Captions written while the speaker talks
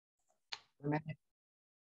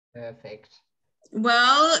Perfect.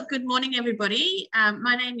 Well, good morning, everybody.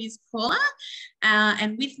 My name is Paula,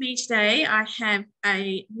 and with me today I have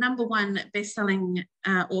a #1 best-selling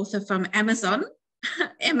author from Amazon,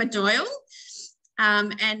 Emma Doyle,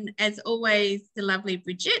 and as always, the lovely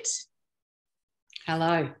Bridget.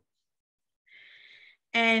 Hello.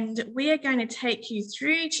 And we are going to take you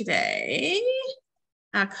through today.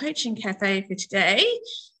 Our coaching cafe for today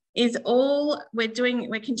is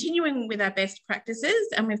we're continuing with our best practices,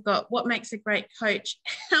 and we've got what makes a great coach.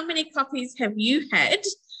 How many coffees have you had?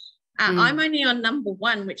 I'm only on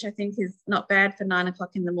 #1, which I think is not bad for 9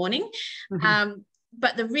 o'clock in the morning.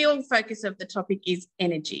 But the real focus of the topic is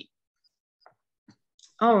energy.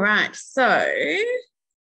 All right, so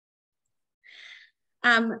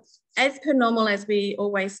as per normal, as we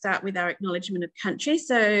always start with our acknowledgement of country.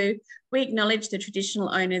 So we acknowledge the traditional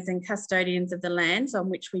owners and custodians of the lands on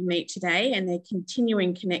which we meet today and their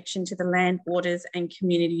continuing connection to the land, waters and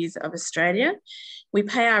communities of Australia. We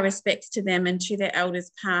pay our respects to them and to their elders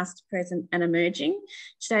past, present and emerging.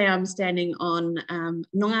 Today I'm standing on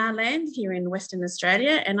Noongar land here in Western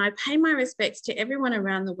Australia, and I pay my respects to everyone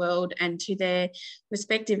around the world and to their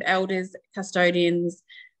respective elders, custodians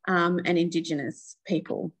and Indigenous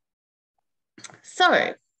people.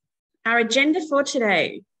 So, our agenda for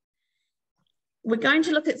today, we're going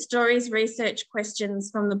to look at stories, research,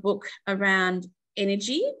 questions from the book around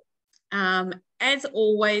energy. As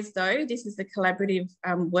always, though, this is a collaborative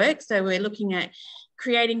work. So we're looking at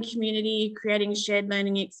creating community, creating shared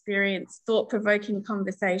learning experience, thought-provoking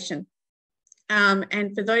conversation.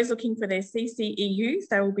 And for those looking for their CCEUs,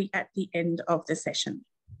 they will be at the end of the session.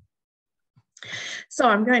 So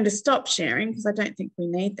I'm going to stop sharing because I don't think we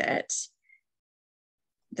need that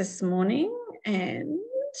this morning, and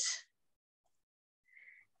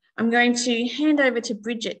I'm going to hand over to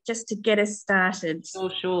Bridget just to get us started.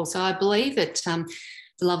 Sure. So I believe that the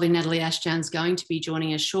lovely Natalie Ashdown's going to be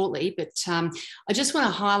joining us shortly, but I just want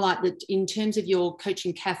to highlight that in terms of your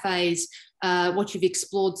coaching cafes, what you've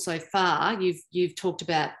explored so far, you've talked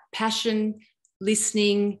about passion,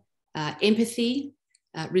 listening, empathy,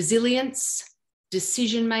 resilience,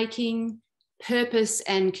 decision-making, purpose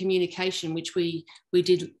and communication, which we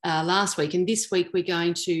did last week. And this week we're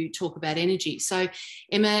going to talk about energy. So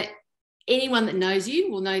Emma, anyone that knows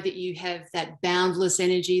you will know that you have that boundless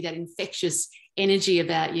energy, that infectious energy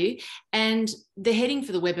about you. And the heading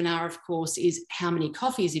for the webinar, of course, is how many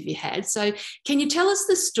coffees have you had? So can you tell us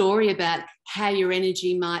the story about how your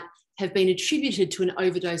energy might have been attributed to an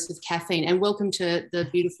overdose of caffeine? And welcome to the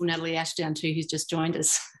beautiful Natalie Ashdown too, who's just joined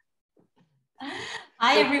us.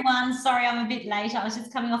 Hi everyone. Sorry, I'm a bit late. I was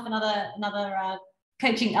just coming off another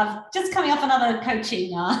coaching. I was just coming off another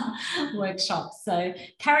coaching workshop. So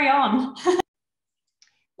carry on.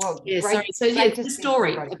 Well, yeah. So the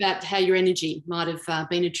story about how your energy might have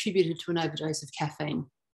been attributed to an overdose of caffeine.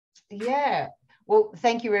 Yeah. Well,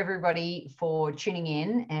 thank you everybody for tuning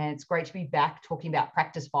in, and it's great to be back talking about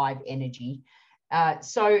Practice 5 energy.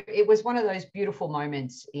 So it was one of those beautiful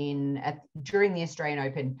moments during the Australian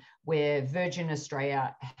Open where Virgin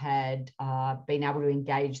Australia had been able to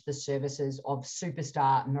engage the services of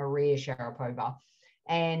superstar Maria Sharapova,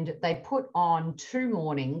 and they put on 2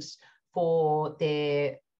 mornings for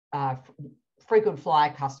their frequent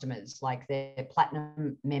flyer customers, like their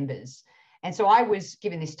platinum members. And so I was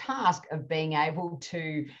given this task of being able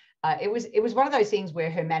to it was one of those things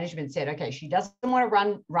where her management said, okay, she doesn't want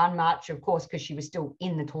to run much, of course, because she was still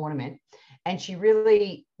in the tournament, and she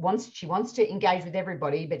really wants to engage with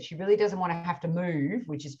everybody, but she really doesn't want to have to move,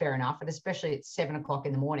 which is fair enough, and especially at 7 o'clock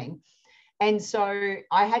in the morning. And so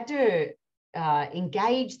I had to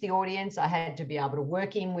engage the audience. I had to be able to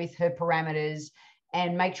work in with her parameters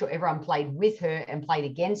and make sure everyone played with her and played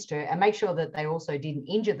against her, and make sure that they also didn't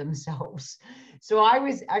injure themselves. So I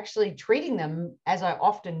was actually treating them, as I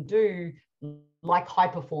often do, like high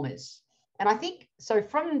performers. And I think, so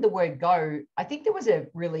from the word go, I think there was a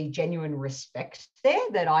really genuine respect there,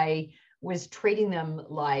 that I was treating them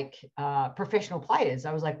like professional players.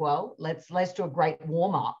 I was like, well, let's do a great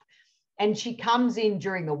warm up. And she comes in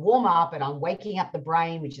during the warm up, and I'm waking up the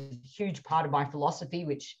brain, which is a huge part of my philosophy,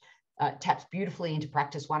 which taps beautifully into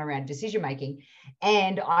Practice 1 around decision making.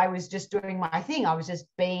 And I was just doing my thing. I was just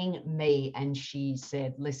being me. And she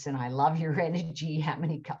said, listen, I love your energy. How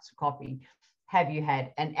many cups of coffee have you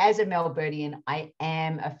had? And as a Melburnian, I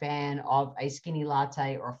am a fan of a skinny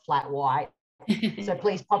latte or a flat white. So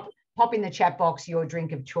please pop in the chat box your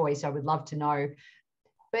drink of choice. I would love to know.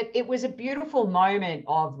 But it was a beautiful moment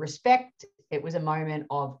of respect. It was a moment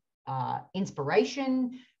of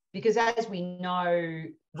inspiration, because as we know,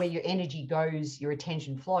 where your energy goes, your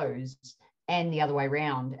attention flows. and the other way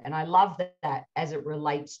around. And I love that as it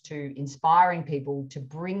relates to inspiring people to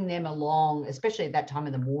bring them along, especially at that time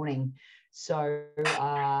of the morning. So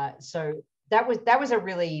that was a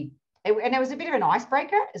really, and it was a bit of an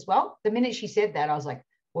icebreaker as well. The minute she said that, I was like,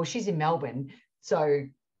 well, she's in Melbourne, so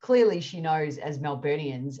clearly she knows, as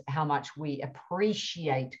Melburnians, how much we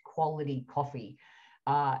appreciate quality coffee.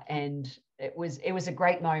 And it was a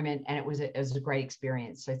great moment, and it was a great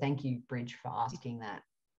experience. So thank you, Bridge, for asking that.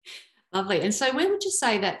 Lovely. And so where would you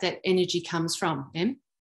say that energy comes from, Em?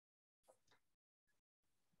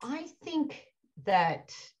 I think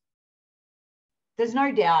that there's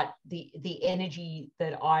no doubt the energy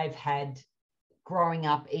that I've had growing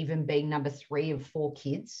up, even being number 3 of 4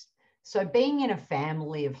 kids. So being in a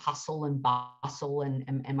family of hustle and bustle,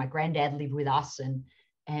 and my granddad lived with us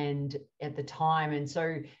and at the time. And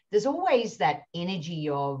so there's always that energy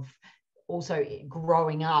of also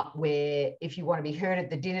growing up where if you want to be heard at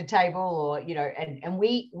the dinner table, or, you know, and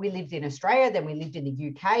we lived in Australia, then we lived in the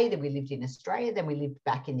UK, then we lived in Australia, then we lived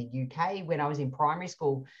back in the UK when I was in primary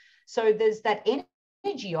school. So there's that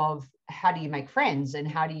energy of how do you make friends and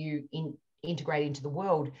how do you integrate into the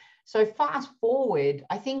world. So fast forward,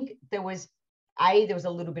 I think there was a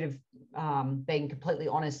little bit of, being completely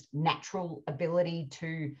honest, natural ability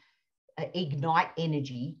to ignite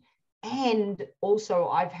energy. And also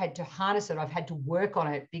I've had to harness it. I've had to work on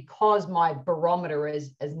it because my barometer,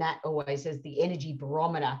 as Nat always says, the energy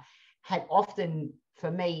barometer had often, for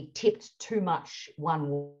me, tipped too much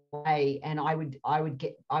one way, and I would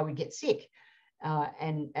get sick.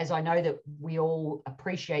 And as I know that we all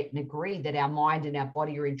appreciate and agree that our mind and our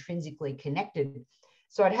body are intrinsically connected.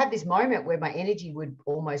 So I'd have this moment where my energy would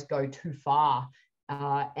almost go too far.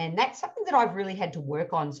 And that's something that I've really had to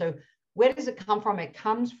work on. So where does it come from? It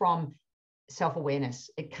comes from self-awareness.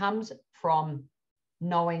 It comes from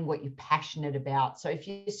knowing what you're passionate about. So if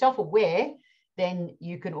you're self-aware, then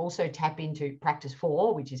you can also tap into practice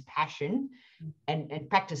 4, which is passion, and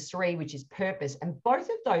practice 3, which is purpose. And both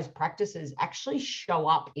of those practices actually show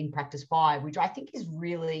up in practice 5, which I think is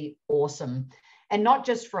really awesome. And not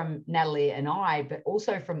just from Natalie and I, but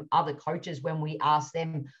also from other coaches when we ask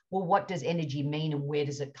them, well, what does energy mean and where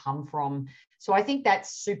does it come from? So I think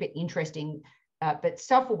that's super interesting. But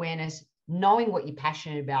self-awareness, knowing what you're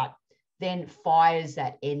passionate about, then fires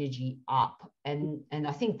that energy up. And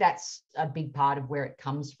I think that's a big part of where it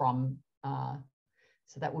comes from.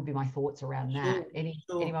 So that would be my thoughts around that.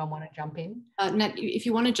 Sure. Anyone want to jump in? Nat, if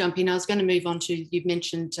you want to jump in, I was going to move on to, you've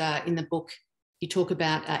mentioned in the book, you talk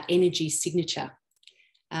about energy signature.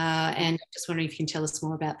 And I'm just wondering if you can tell us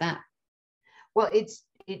more about that. Well,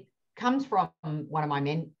 it comes from one of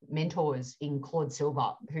my mentors in Claude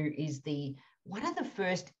Silver, who is one of the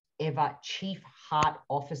first ever chief heart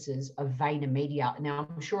officers of VaynerMedia. Now,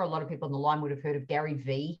 I'm sure a lot of people on the line would have heard of Gary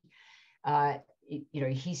V. You know,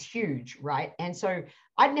 he's huge, right? And so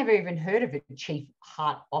I'd never even heard of a chief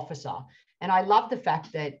heart officer. And I love the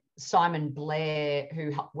fact that Simon Blair,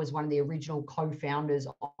 who was one of the original co-founders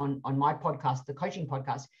on my podcast, the coaching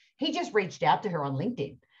podcast, he just reached out to her on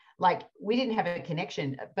LinkedIn. Like, we didn't have a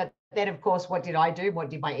connection. But then, of course, what did I do? What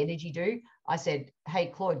did my energy do? I said, hey,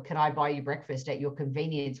 Claude, can I buy you breakfast at your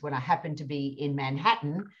convenience when I happen to be in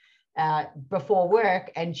Manhattan before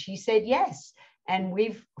work? And she said yes. And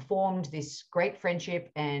we've formed this great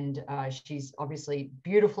friendship, and she's obviously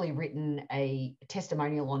beautifully written a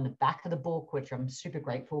testimonial on the back of the book, which I'm super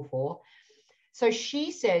grateful for. So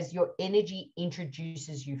she says your energy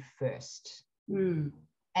introduces you first.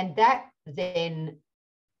 And that then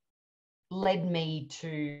led me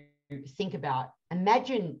to think about,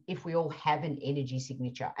 imagine if we all have an energy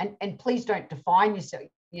signature, and please don't define yourself.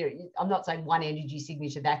 You know, I'm not saying one energy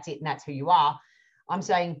signature, that's it and that's who you are. I'm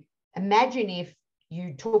saying, imagine if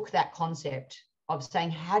you took that concept of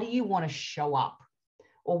saying, how do you want to show up?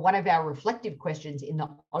 Or one of our reflective questions in the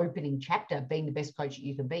opening chapter, being the best coach that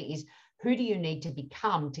you can be, is who do you need to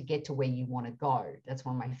become to get to where you want to go? That's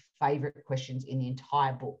one of my favorite questions in the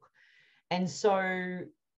entire book. And so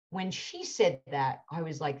when she said that, I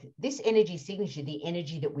was like, this energy signature, the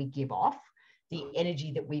energy that we give off, the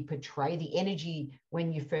energy that we portray, the energy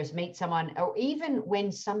when you first meet someone, or even when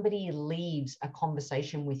somebody leaves a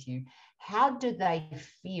conversation with you, how do they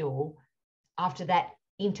feel after that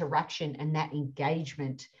interaction and that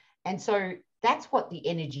engagement? And so that's what the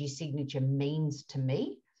energy signature means to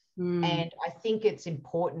me. And I think it's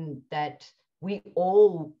important that we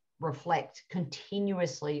all reflect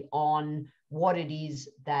continuously on what it is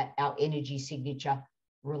that our energy signature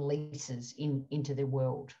releases into the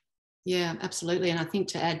world. Yeah, absolutely. And I think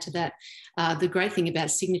to add to that, the great thing about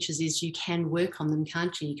signatures is you can work on them,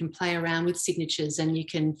 can't you? You can play around with signatures and you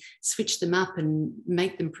can switch them up and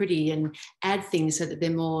make them pretty and add things so that they're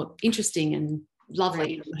more interesting and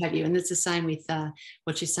lovely and what have you. And it's the same with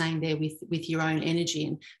what you're saying there with your own energy.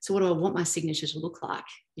 And so what do I want my signature to look like?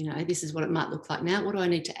 You know, this is what it might look like now. What do I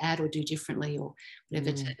need to add or do differently or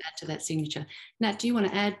whatever to add to that signature? Nat, do you want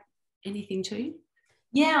to add anything too?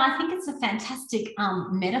 Yeah, I think it's a fantastic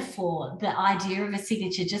metaphor, the idea of a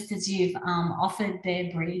signature, just as you've offered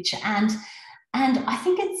there, Bridge. And I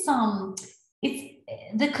think it's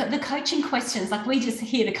the coaching questions, like we just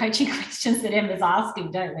hear the coaching questions that Emma's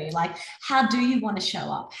asking, don't we? Like, how do you want to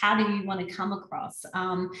show up? How do you want to come across?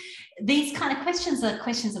 These kind of questions are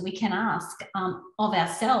questions that we can ask of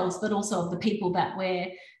ourselves, but also of the people that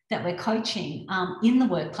we're coaching in the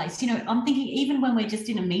workplace. You know, I'm thinking even when we're just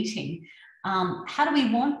in a meeting, how do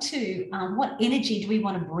we want to, what energy do we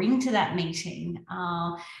want to bring to that meeting?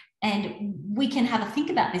 And we can have a think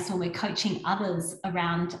about this when we're coaching others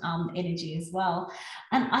around energy as well.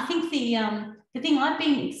 And I think the thing I've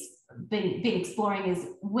been exploring is,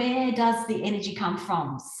 where does the energy come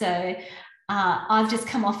from? So I've just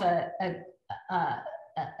come off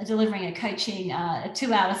delivering a coaching, a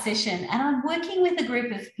 2-hour session, and I'm working with a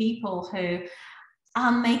group of people who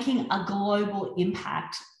are making a global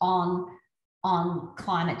impact on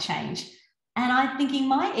climate change. And I'm thinking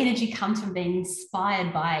my energy comes from being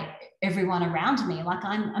inspired by everyone around me. Like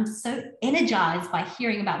I'm so energized by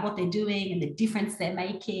hearing about what they're doing and the difference they're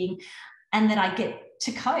making, and that I get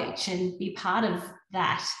to coach and be part of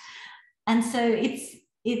that. And so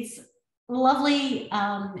it's lovely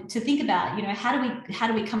to think about, you know, how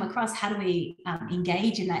do we come across, how do we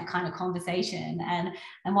engage in that kind of conversation,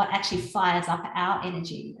 and what actually fires up our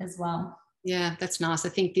energy as well. Yeah, that's nice. I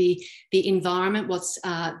think the environment, what's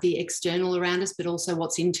the external around us, but also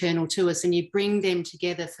what's internal to us, and you bring them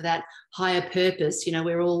together for that higher purpose. You know,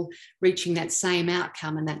 we're all reaching that same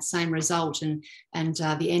outcome and that same result, and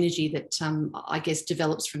the energy that I guess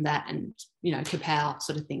develops from that, and you know, kapow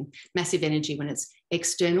sort of thing. Massive energy when it's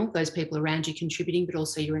external, those people around you contributing, but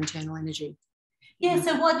also your internal energy. Yeah,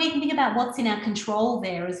 so what you can think about what's in our control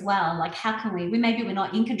there as well. Like, how can we maybe we're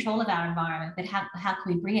not in control of our environment, but how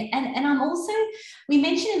can we bring it? And I'm also, we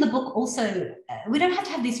mentioned in the book also, we don't have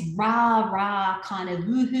to have this rah kind of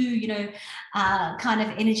woohoo, you know, kind of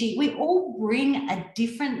energy. We all bring a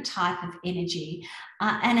different type of energy,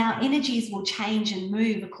 and our energies will change and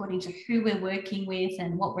move according to who we're working with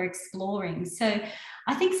and what we're exploring. So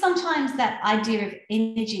I think sometimes that idea of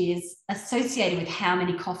energy is associated with how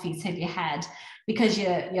many coffees have you had, because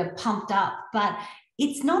you're pumped up, but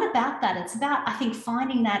it's not about that. It's about, I think,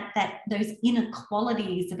 finding that those inner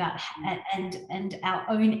qualities about and our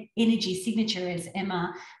own energy signature, as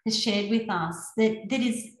Emma has shared with us, that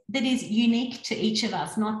is unique to each of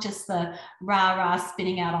us, not just the rah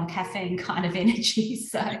spinning out on caffeine kind of energy.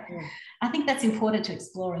 So I think that's important to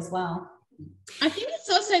explore as well. I think it's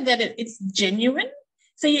also that it's genuine.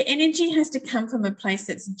 So your energy has to come from a place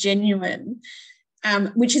that's genuine.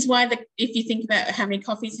 Which is why if you think about how many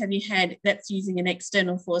coffees have you had, that's using an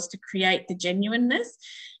external force to create the genuineness.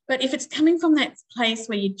 But if it's coming from that place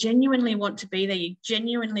where you genuinely want to be there, you're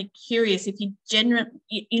genuinely curious, if you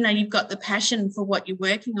you've got the passion for what you're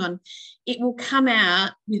working on, it will come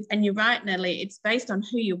out with, and you're right, Natalie, it's based on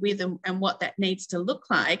who you're with and what that needs to look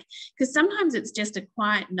like. Because sometimes it's just a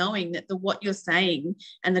quiet knowing that what you're saying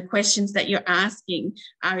and the questions that you're asking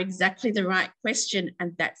are exactly the right question,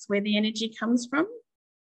 and that's where the energy comes from.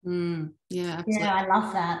 Yeah, absolutely. Yeah, I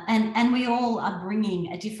love that. And we all are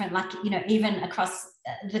bringing a different, like, you know, even across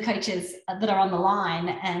the coaches that are on the line,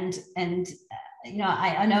 and you know,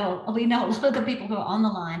 I know we know a lot of the people who are on the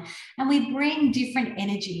line, and we bring different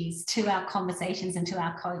energies to our conversations and to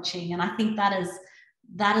our coaching. And I think that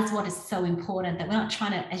is what is so important, that we're not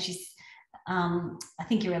trying to, as you I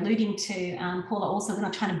think you're alluding to, Paula, also, we're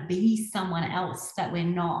not trying to be someone else that we're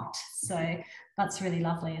not. So that's really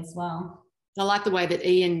lovely as well. I like the way that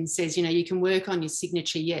Ian says, you know, you can work on your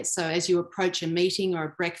signature, yes. So as you approach a meeting or a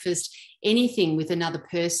breakfast, anything with another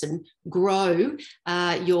person, grow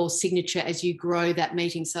your signature as you grow that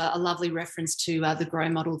meeting. So a lovely reference to the grow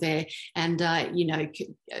model there, and, you know,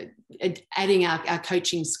 adding our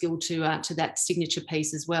coaching skill to that signature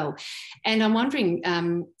piece as well. And I'm wondering,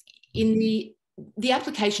 in the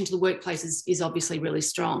application to the workplace is obviously really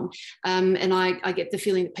strong. And I get the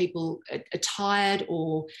feeling that people are tired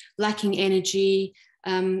or lacking energy.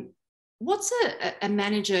 What's a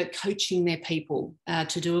manager coaching their people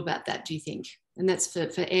to do about that, do you think? And that's for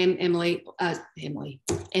Emma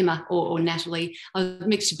or Natalie. I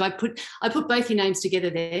mixed you both. I put both your names together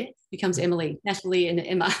there. It becomes Emily, Natalie and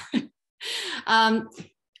Emma.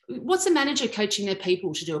 What's a manager coaching their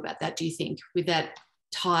people to do about that, do you think, with that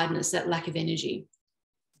tiredness, that lack of energy?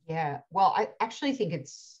 Yeah, well, I actually think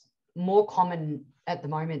it's more common at the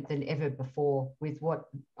moment than ever before, with what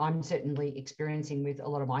I'm certainly experiencing with a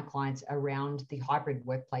lot of my clients around the hybrid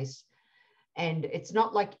workplace. And it's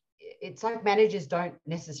like managers don't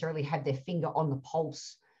necessarily have their finger on the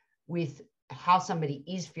pulse with how somebody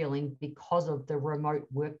is feeling because of the remote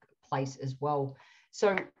workplace as well.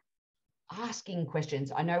 So asking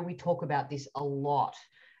questions, I know we talk about this a lot,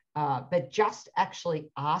 but just actually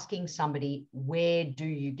asking somebody, where do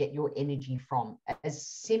you get your energy from? As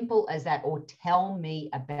simple as that, or tell me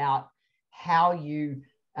about how you,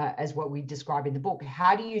 as what we describe in the book,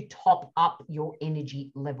 how do you top up your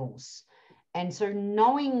energy levels? And so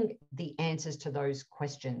knowing the answers to those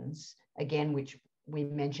questions, again, which we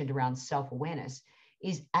mentioned around self-awareness,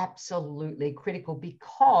 is absolutely critical,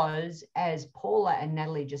 because as Paula and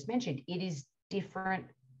Natalie just mentioned, it is different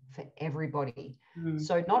for everybody.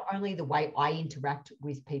 So not only the way I interact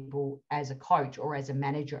with people as a coach or as a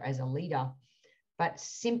manager, as a leader, but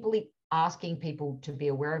simply asking people to be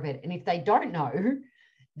aware of it. And if they don't know,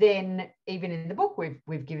 then even in the book,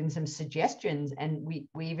 we've given some suggestions, and we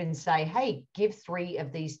even say, hey, give 3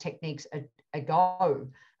 of these techniques a go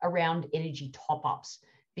around energy top-ups.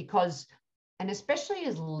 Because, and especially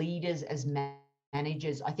as leaders, as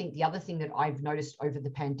managers, I think the other thing that I've noticed over the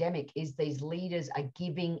pandemic is these leaders are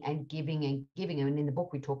giving and giving and giving. And in the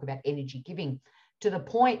book, we talk about energy giving, to the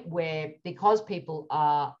point where, because people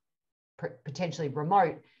are potentially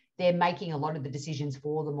remote, they're making a lot of the decisions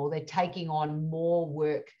for them, or they're taking on more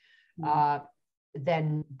work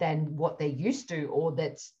than what they're used to, or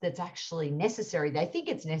that's actually necessary. They think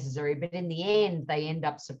it's necessary, but in the end, they end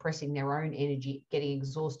up suppressing their own energy, getting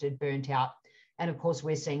exhausted, burnt out. And of course,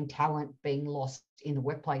 we're seeing talent being lost in the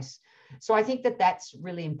workplace. So I think that that's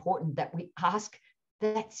really important, that we ask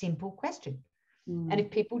that simple question. And if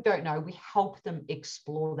people don't know, we help them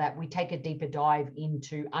explore that. We take a deeper dive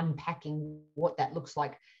into unpacking what that looks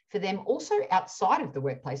like for them, also outside of the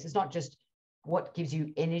workplace. It's not just what gives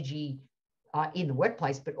you energy in the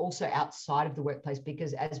workplace, but also outside of the workplace,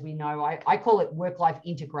 because as we know, I call it work-life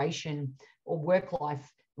integration or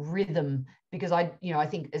work-life rhythm, because I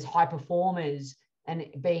think as high performers, and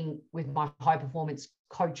being with my high performance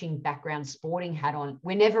coaching background, sporting hat on,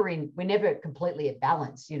 we're never completely at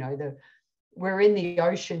balance. We're in the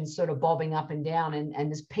ocean sort of bobbing up and down, and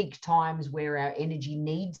there's peak times where our energy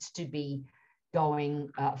needs to be going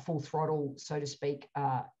full throttle, so to speak.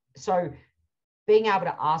 So being able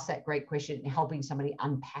to ask that great question and helping somebody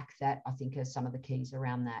unpack that, I think, are some of the keys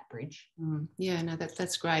around that, Bridge. Yeah, no,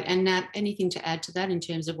 that's great. And Nat, anything to add to that in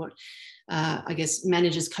terms of what, I guess,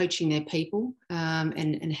 managers coaching their people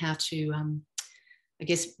and how to, I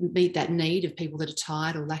guess, meet that need of people that are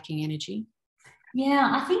tired or lacking energy? Yeah,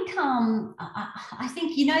 I think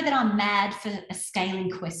that I'm mad for a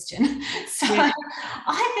scaling question. So yeah.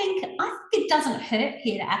 I think it doesn't hurt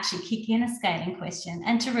here to actually kick in a scaling question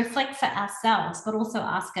and to reflect for ourselves, but also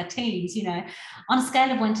ask our teams, on a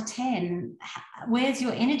scale of 1 to 10, where's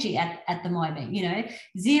your energy at the moment?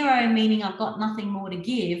 0 meaning I've got nothing more to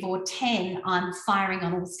give, or 10, I'm firing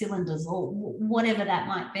on all cylinders, or whatever that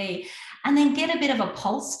might be. And then get a bit of a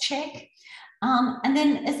pulse check. And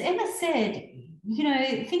then, as Emma said,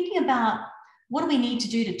 thinking about what do we need to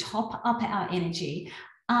do to top up our energy.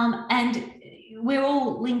 And we're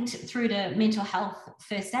all linked through to mental health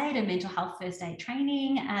first aid and mental health first aid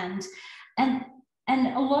training. And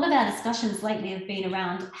a lot of our discussions lately have been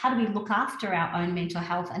around how do we look after our own mental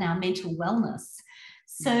health and our mental wellness.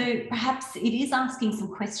 So perhaps it is asking some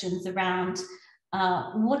questions around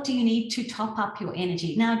what do you need to top up your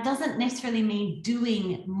energy? Now, it doesn't necessarily mean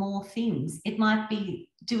doing more things. It might be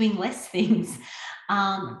doing less things,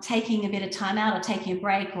 taking a bit of time out, or taking a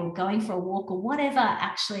break, or going for a walk, or whatever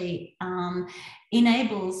actually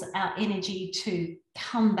enables our energy to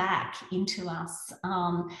come back into us,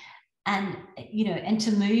 and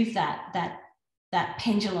to move that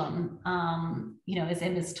pendulum, as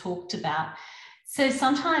Emma's talked about. So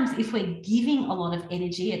sometimes if we're giving a lot of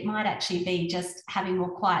energy, it might actually be just having more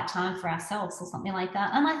quiet time for ourselves or something like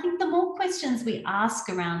that. And I think the more questions we ask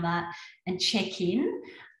around that and check in,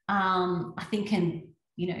 I think can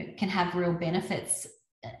have real benefits,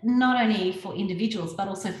 not only for individuals, but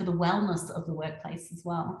also for the wellness of the workplace as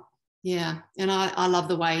well. Yeah, and I love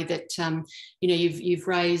the way that you've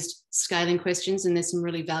raised scaling questions, and there's some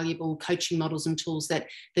really valuable coaching models and tools that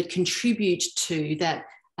contribute to that.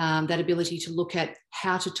 That ability to look at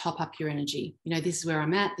how to top up your energy. This is where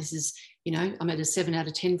I'm at. This is, I'm at a 7 out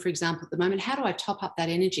of 10, for example, at the moment. How do I top up that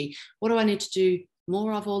energy? What do I need to do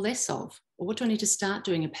more of or less of? Or what do I need to start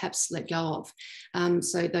doing and perhaps let go of?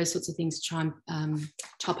 So those sorts of things to try and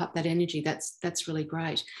top up that energy. That's really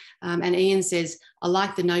great. And Ian says, I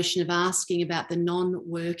like the notion of asking about the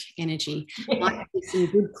non-work energy. Might give some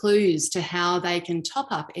good clues to how they can top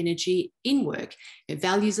up energy in work.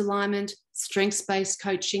 Values alignment, strengths-based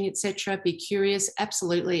coaching, etc. Be curious.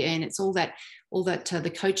 Absolutely. And it's all that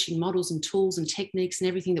the coaching models and tools and techniques and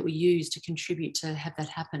everything that we use to contribute to have that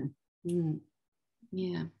happen.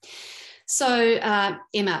 Yeah. So,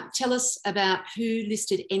 Emma, tell us about who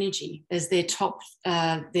listed energy as their top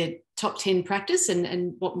 10 practice,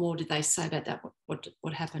 and what more did they say about that?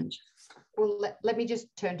 What happened? Well, let me just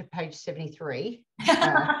turn to page 73.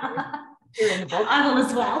 Here in the book. I will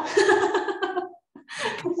as well.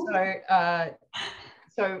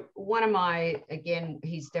 So one of my, again,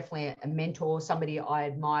 he's definitely a mentor, somebody I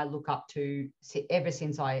admire, look up to ever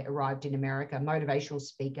since I arrived in America, motivational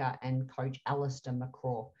speaker and coach Alistair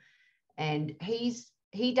McCraw. And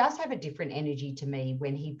he does have a different energy to me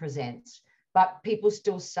when he presents, but people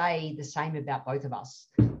still say the same about both of us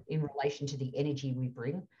in relation to the energy we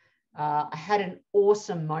bring. I had an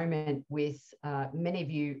awesome moment with many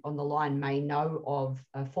of you on the line may know of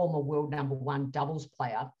a former world #1 doubles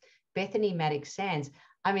player, Bethany Maddox-Sands.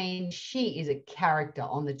 I mean, she is a character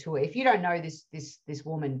on the tour. If you don't know this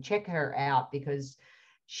woman, check her out, because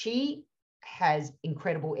she has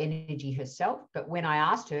incredible energy herself. But when I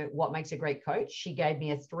asked her what makes a great coach, she gave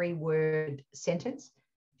me a 3-word sentence.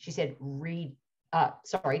 She said, 2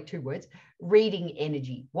 words, reading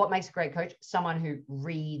energy. What makes a great coach? Someone who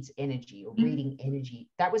reads energy, or reading energy.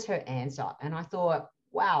 That was her answer. And I thought,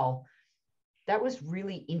 wow, that was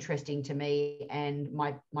really interesting to me. And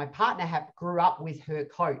my partner grew up with her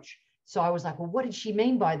coach. So I was like, well, what did she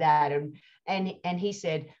mean by that? And he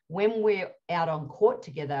said, when we're out on court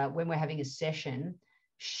together, when we're having a session,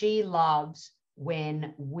 she loves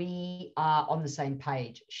when we are on the same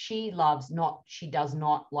page. She does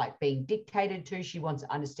not like being dictated to. She wants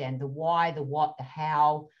to understand the why, the what, the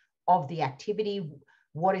how of the activity.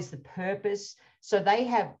 What is the purpose? So they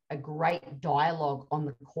have a great dialogue on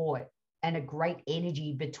the court and a great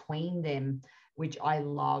energy between them, which I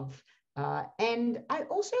love. And I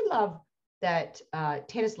also love that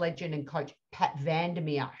tennis legend and coach Pat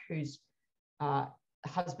Vandermeer, whose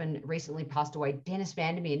husband recently passed away, Dennis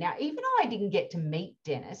Vandermeer. Now, even though I didn't get to meet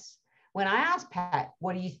Dennis, when I asked Pat,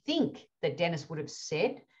 what do you think that Dennis would have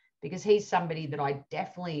said? Because he's somebody that I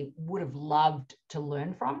definitely would have loved to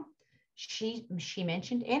learn from. She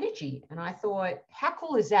mentioned energy. And I thought, how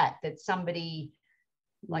cool is that somebody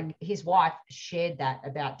like his wife shared that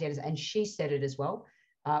about Dennis, and she said it as well.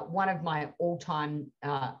 One of my all-time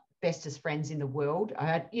bestest friends in the world. I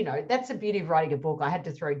had, that's the beauty of writing a book. I had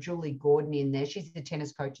to throw Julie Gordon in there. She's the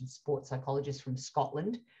tennis coach and sports psychologist from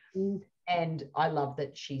Scotland. And I love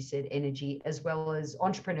that she said energy, as well as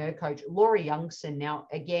entrepreneur coach Laurie Youngson. Now,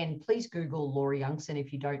 again, please Google Laurie Youngson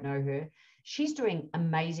if you don't know her. She's doing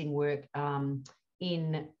amazing work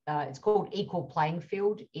it's called Equal Playing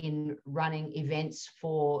Field, in running events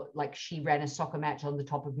for, like, she ran a soccer match on the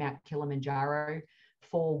top of Mount Kilimanjaro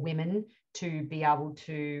for women to be able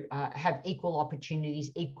to have equal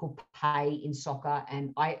opportunities, equal pay in soccer.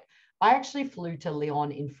 And I actually flew to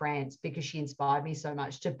Lyon in France because she inspired me so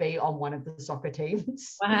much to be on one of the soccer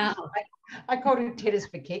teams. Wow. I called it tennis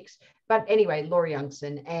for kicks. But anyway, Laurie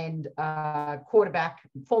Youngson, and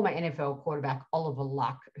former NFL quarterback Oliver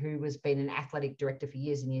Luck, who has been an athletic director for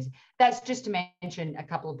years and years. That's just to mention a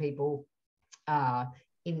couple of people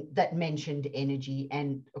that mentioned energy.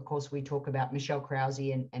 And of course, we talk about Michelle Krause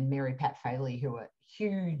and Mary Pat Faley, who are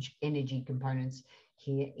huge energy components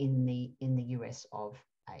here in the US of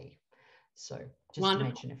A. So just wonderful.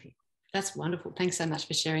 To mention a few. That's wonderful. Thanks so much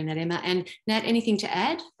for sharing that, Emma. And Nat, anything to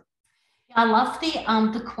add? I love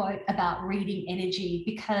the quote about reading energy,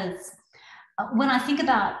 because when I think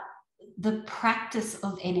about the practice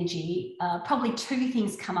of energy, probably 2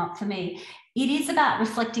 things come up for me. It is about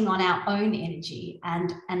reflecting on our own energy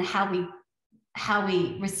and how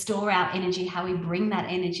we restore our energy, how we bring that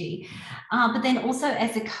energy. But then also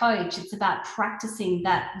as a coach, it's about practicing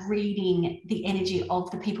that reading the energy of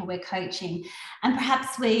the people we're coaching. And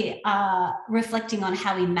perhaps we are reflecting on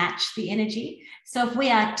how we match the energy. So if we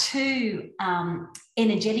are too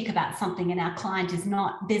energetic about something and our client is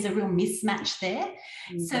not, there's a real mismatch there.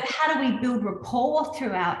 So how do we build rapport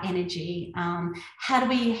through our energy? How do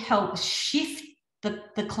we help shift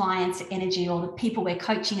the client's energy, or the people we're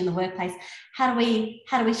coaching in the workplace? How do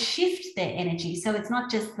we shift their energy? So it's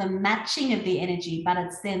not just the matching of the energy, but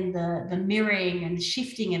it's then the mirroring and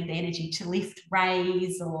shifting of the energy to lift,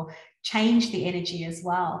 raise, or change the energy as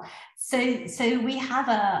well. So we have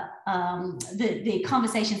the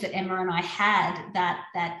conversations that Emma and I had,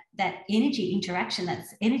 that energy interaction,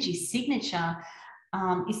 that's energy signature,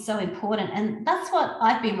 is so important. And that's what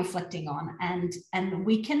I've been reflecting on. And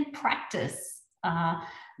we can practice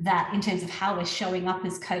that in terms of how we're showing up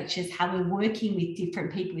as coaches, how we're working with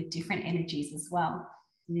different people with different energies as well.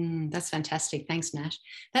 That's fantastic. Thanks, Nat.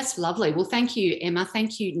 That's lovely. Well, thank you, Emma.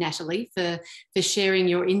 Thank you, Natalie, for sharing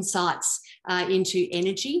your insights into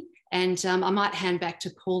energy. And I might hand back to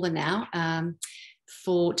Paula now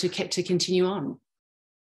to continue on.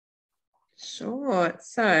 Sure.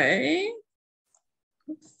 So,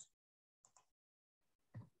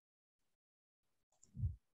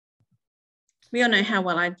 we all know how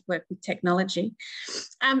well I work with technology.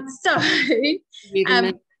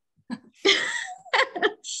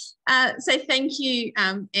 So thank you,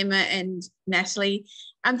 Emma and Natalie.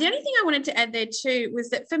 The only thing I wanted to add there too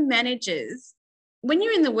was that for managers, when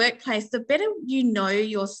you're in the workplace, the better you know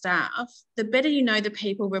your staff, the better you know the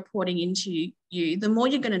people reporting into you, the more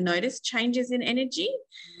you're going to notice changes in energy.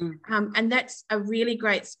 And that's a really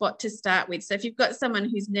great spot to start with. So if you've got someone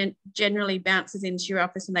who's generally bounces into your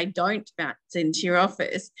office and they don't bounce into your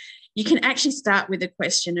office, you can actually start with a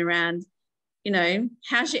question around, you know,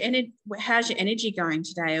 how's your energy going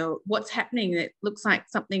today, or what's happening that looks like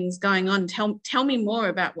something's going on? Tell me more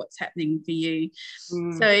about what's happening for you.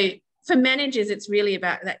 So for managers, it's really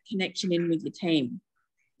about that connection in with your team.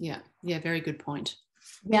 Yeah, very good point.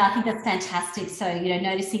 Yeah, I think that's fantastic. So, you know,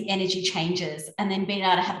 noticing energy changes and then being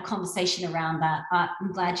able to have a conversation around that.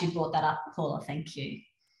 I'm glad you brought that up, Paula. Thank you.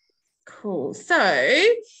 Cool. So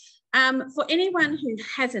for anyone who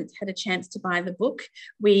hasn't had a chance to buy the book,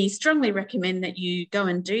 we strongly recommend that you go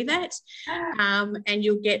and do that. And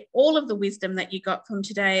you'll get all of the wisdom that you got from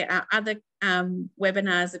today, our other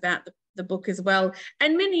webinars about the book as well,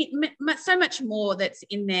 and so much more that's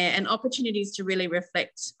in there, and opportunities to really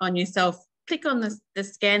reflect on yourself. Click on the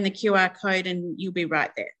scan the QR code and you'll be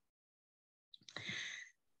right there.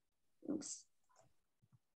 Oops.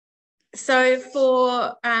 So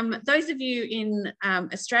for those of you in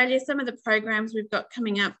Australia, some of the programs we've got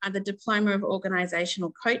coming up are the Diploma of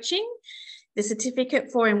Organisational Coaching, the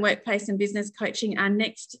Certificate for in Workplace and Business Coaching. Our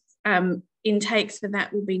next intakes for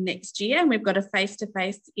that will be next year, and we've got a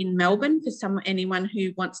face-to-face in Melbourne for anyone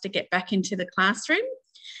who wants to get back into the classroom.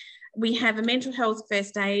 We have a mental health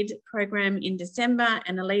first aid program in December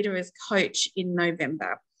and a leader as coach in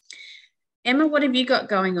November. Emma, what have you got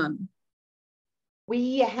going on?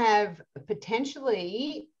 We have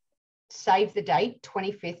potentially, save the date,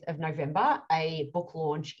 25th of November, a book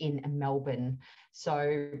launch in Melbourne.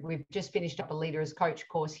 So we've just finished up a leader as coach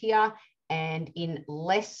course here, and in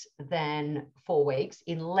less than 4 weeks,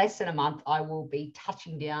 in less than a month, I will be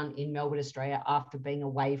touching down in Melbourne, Australia, after being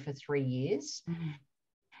away for 3 years.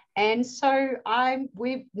 And so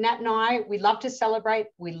Nat and I, we love to celebrate.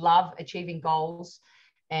 We love achieving goals.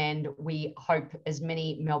 And we hope as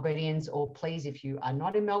many Melburnians, or please, if you are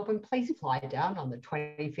not in Melbourne, please fly down on the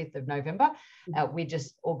 25th of November. We're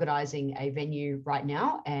just organising a venue right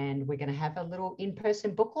now, and we're going to have a little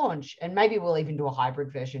in-person book launch. And maybe we'll even do a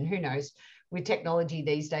hybrid version. Who knows? With technology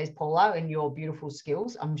these days, Paula, and your beautiful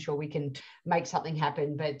skills, I'm sure we can make something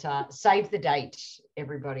happen. But save the date,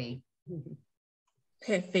 everybody.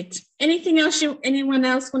 Perfect. Anything else anyone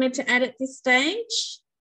else wanted to add at this stage?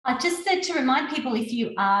 I just said to remind people, if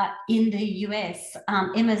you are in the US,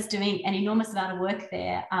 Emma's doing an enormous amount of work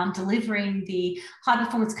there, delivering the High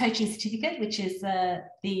Performance Coaching Certificate, which is the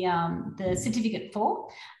certificate for,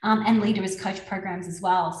 and Leader as Coach programs as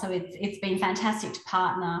well. So it's been fantastic to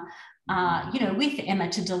partner, with Emma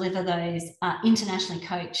to deliver those internationally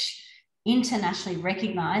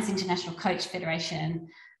recognised, International Coach Federation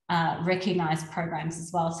recognised programs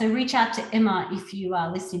as well. So reach out to Emma if you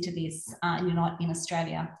are listening to this and you're not in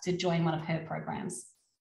Australia, to join one of her programs.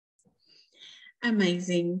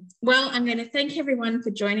 Amazing. Well, I'm going to thank everyone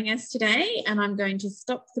for joining us today, and I'm going to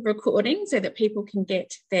stop the recording so that people can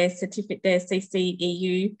get their certificate, their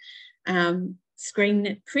CCEU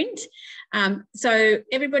screen print. So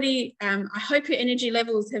everybody, I hope your energy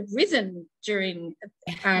levels have risen during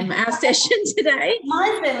our session today.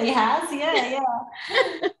 Mine really has, yeah.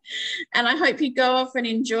 And I hope you go off and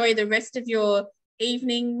enjoy the rest of your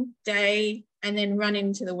evening, day, and then run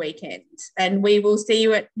into the weekend. And we will see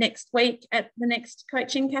you next week at the next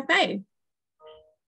Coaching Cafe.